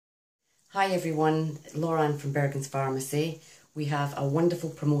Hi everyone, Lauren from Bergen's Pharmacy. We have a wonderful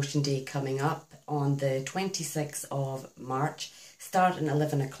promotion day coming up on the 26th of March, starting at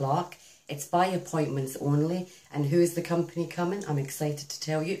 11 o'clock. It's by appointments only. And who is the company coming? I'm excited to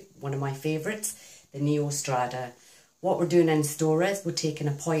tell you, one of my favourites, the strata. What we're doing in store is we're taking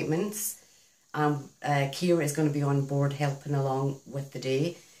appointments, and Kira is going to be on board helping along with the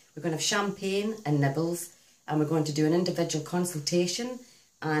day. We're going to have champagne and nibbles, and we're going to do an individual consultation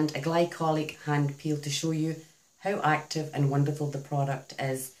and a glycolic hand peel to show you how active and wonderful the product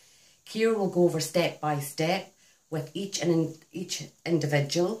is. Kira will go over step by step with each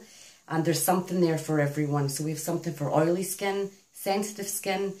individual, and there's something there for everyone. So we have something for oily skin, sensitive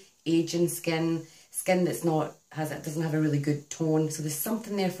skin, aging skin, skin doesn't have a really good tone. So there's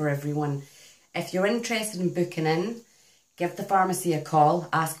something there for everyone. If you're interested in booking in, give the pharmacy a call,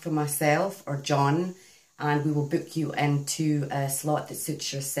 ask for myself or John, and we will book you into a slot that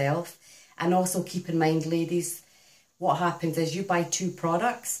suits yourself. And also keep in mind, ladies, what happens is you buy 2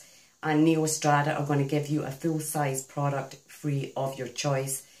 products and strata are going to give you a full-size product free of your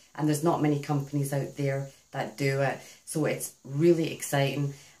choice. And there's not many companies out there that do it. So it's really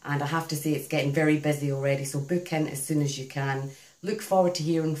exciting. And I have to say it's getting very busy already. So book in as soon as you can. Look forward to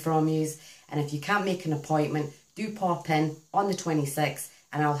hearing from you. And if you can't make an appointment, do pop in on the 26th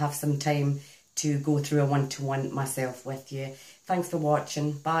and I'll have some time to go through a one-to-one myself with you. Thanks for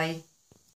watching. Bye.